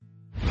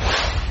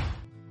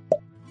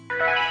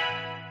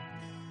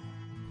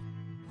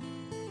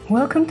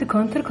Welcome to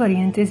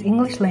Contracorriente's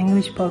English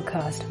language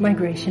podcast,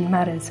 Migration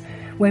Matters,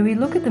 where we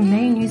look at the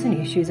main news and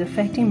issues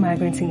affecting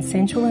migrants in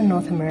Central and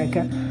North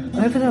America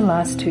over the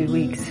last 2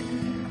 weeks.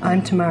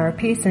 I'm Tamara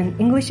Pearson,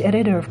 English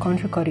editor of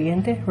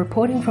Contracorriente,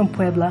 reporting from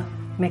Puebla,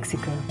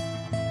 Mexico.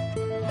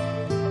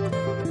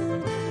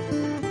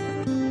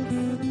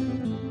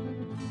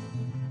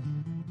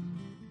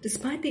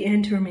 Despite the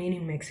end to remain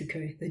in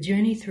Mexico, the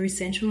journey through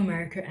Central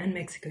America and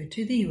Mexico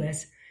to the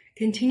US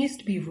continues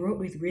to be wrought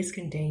with risk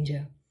and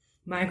danger.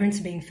 Migrants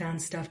are being found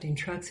stuffed in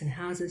trucks and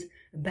houses,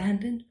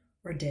 abandoned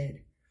or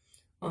dead.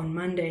 On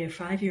Monday, a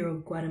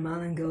 5-year-old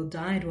Guatemalan girl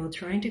died while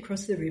trying to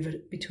cross the river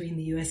between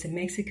the US and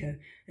Mexico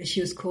as she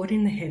was caught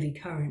in the heavy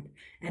current.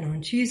 And on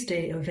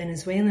Tuesday, a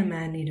Venezuelan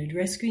man needed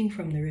rescuing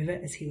from the river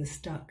as he was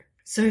stuck.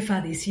 So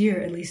far this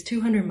year, at least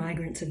 200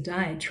 migrants have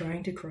died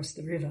trying to cross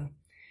the river.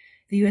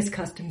 The US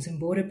Customs and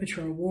Border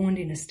Patrol warned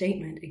in a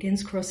statement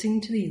against crossing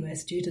to the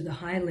US due to the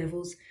high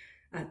levels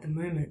at the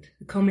moment.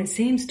 The comment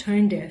seems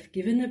tone-deaf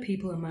given that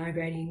people are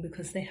migrating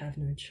because they have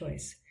no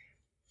choice.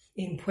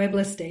 In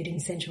Puebla State in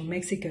central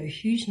Mexico,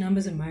 huge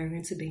numbers of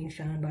migrants are being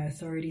found by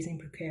authorities in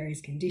precarious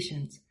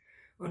conditions.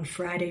 On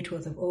Friday,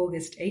 12th of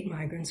August, 8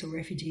 migrants or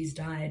refugees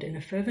died and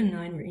a further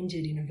 9 were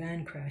injured in a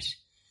van crash.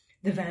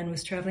 The van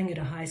was traveling at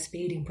a high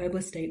speed in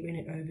Puebla State when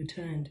it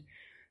overturned.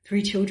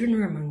 3 children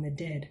were among the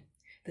dead.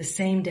 The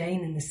same day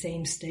and in the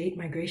same state,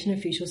 migration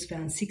officials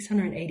found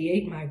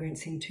 688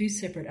 migrants in 2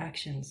 separate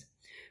actions.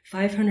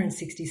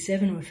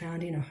 567 were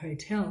found in a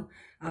hotel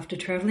after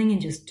traveling in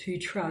just 2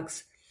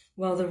 trucks,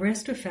 while the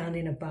rest were found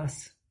in a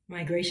bus.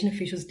 Migration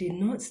officials did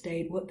not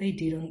state what they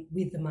did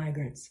with the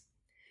migrants.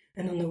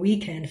 And on the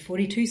weekend,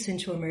 42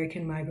 Central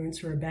American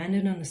migrants were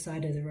abandoned on the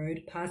side of the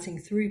road passing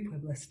through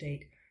Puebla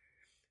State.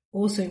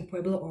 Also in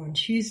Puebla on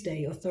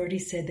Tuesday,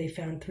 authorities said they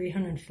found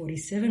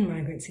 347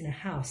 migrants in a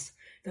house,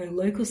 though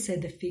locals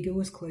said the figure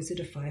was closer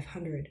to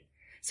 500.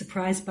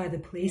 Surprised by the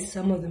police,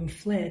 some of them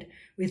fled,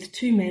 with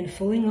 2 men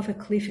falling off a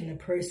cliff in the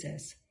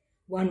process.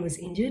 1 was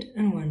injured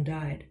and 1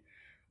 died.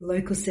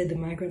 Locals said the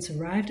migrants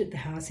arrived at the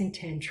house in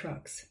 10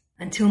 trucks.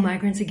 Until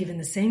migrants are given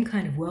the same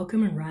kind of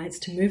welcome and rights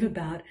to move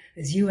about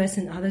as US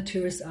and other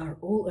tourists are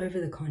all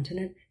over the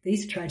continent,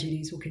 these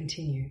tragedies will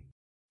continue.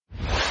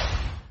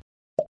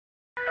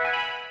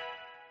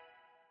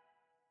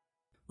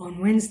 On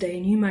Wednesday,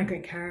 a new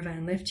migrant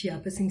caravan left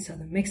Chiapas in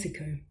southern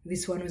Mexico.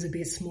 This one was a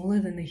bit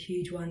smaller than the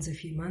huge ones a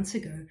few months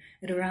ago,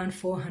 at around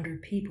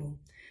 400 people.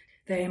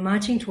 They are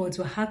marching towards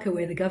Oaxaca,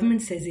 where the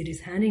government says it is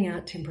handing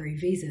out temporary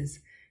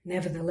visas.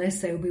 Nevertheless,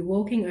 they will be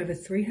walking over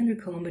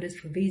 300 kilometers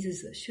for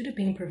visas that should have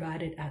been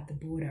provided at the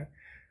border.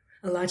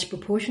 A large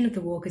proportion of the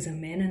walkers are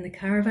men, and the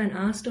caravan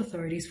asked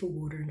authorities for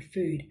water and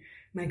food.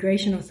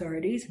 Migration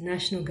authorities,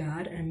 National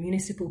Guard, and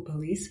municipal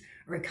police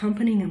are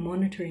accompanying and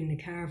monitoring the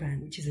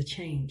caravan, which is a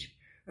change.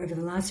 Over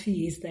the last few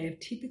years, they have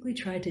typically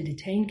tried to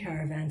detain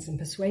caravans and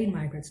persuade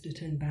migrants to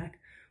turn back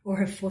or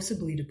have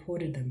forcibly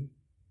deported them.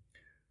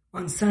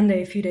 On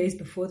Sunday, a few days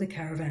before the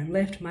caravan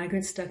left,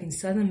 migrants stuck in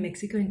southern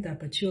Mexico in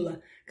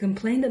Tapachula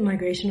complained that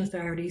migration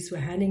authorities were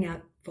handing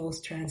out false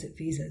transit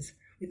visas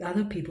with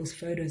other people's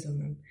photos on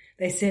them.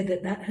 They said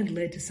that had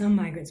led to some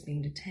migrants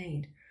being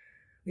detained.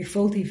 With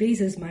faulty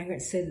visas,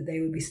 migrants said that they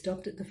would be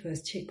stopped at the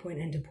first checkpoint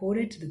and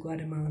deported to the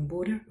Guatemalan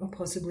border or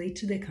possibly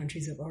to their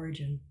countries of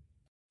origin.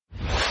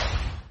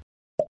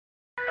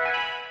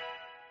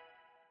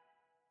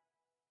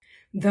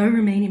 Though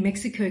Remain in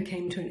Mexico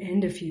came to an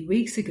end a few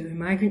weeks ago,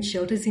 migrant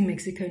shelters in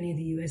Mexico near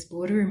the US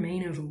border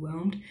remain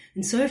overwhelmed,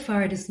 and so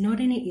far it is not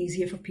any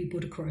easier for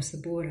people to cross the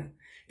border.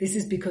 This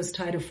is because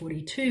Title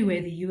 42,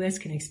 where the US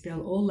can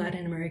expel all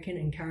Latin American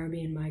and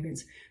Caribbean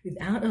migrants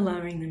without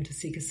allowing them to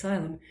seek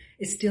asylum,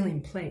 is still in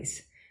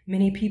place.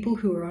 Many people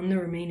who are on the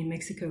Remain in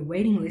Mexico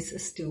waiting list are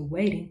still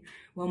waiting,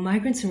 while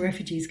migrants and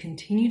refugees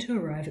continue to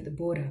arrive at the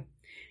border.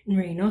 In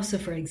Reynosa,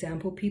 for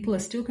example, people are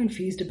still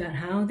confused about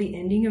how the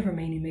ending of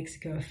Remain in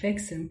Mexico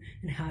affects them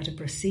and how to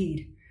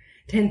proceed.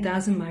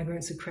 10,000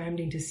 migrants are crammed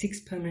into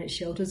 6 permanent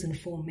shelters and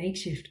 4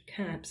 makeshift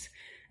camps.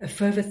 A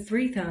further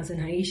 3,000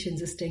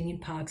 Haitians are staying in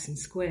parks and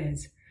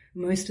squares.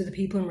 Most of the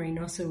people in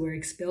Reynosa were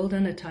expelled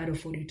under Title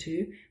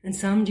 42 and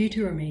some due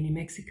to Remain in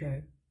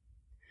Mexico.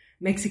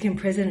 Mexican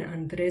President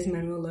Andrés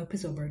Manuel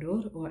López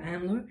Obrador, or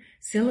AMLO,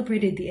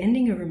 celebrated the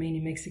ending of Remain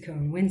in Mexico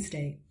on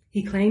Wednesday.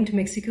 He claimed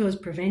Mexico is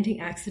preventing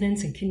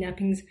accidents and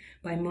kidnappings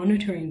by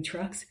monitoring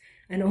trucks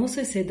and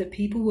also said that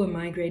people were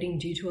migrating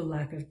due to a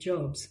lack of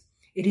jobs.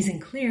 It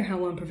isn't clear how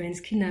one prevents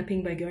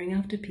kidnapping by going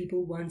after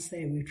people once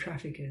they are with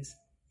traffickers.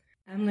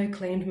 AMLO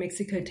claimed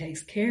Mexico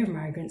takes care of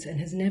migrants and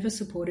has never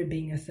supported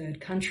being a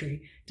third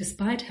country,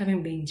 despite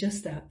having been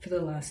just that for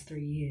the last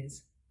 3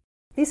 years.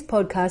 This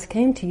podcast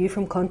came to you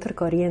from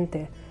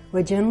Contracorriente,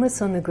 where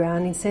journalists on the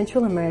ground in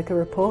Central America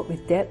report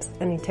with depth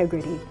and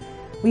integrity.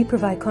 We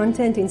provide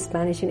content in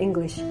Spanish and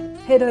English.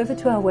 Head over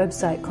to our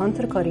website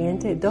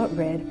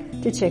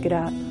contracorriente.red to check it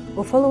out,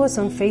 or follow us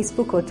on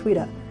Facebook or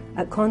Twitter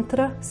at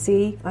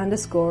 @contra_c_hn.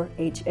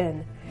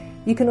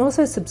 You can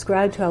also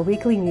subscribe to our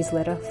weekly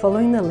newsletter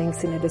following the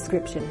links in the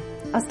description.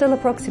 Hasta la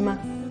próxima!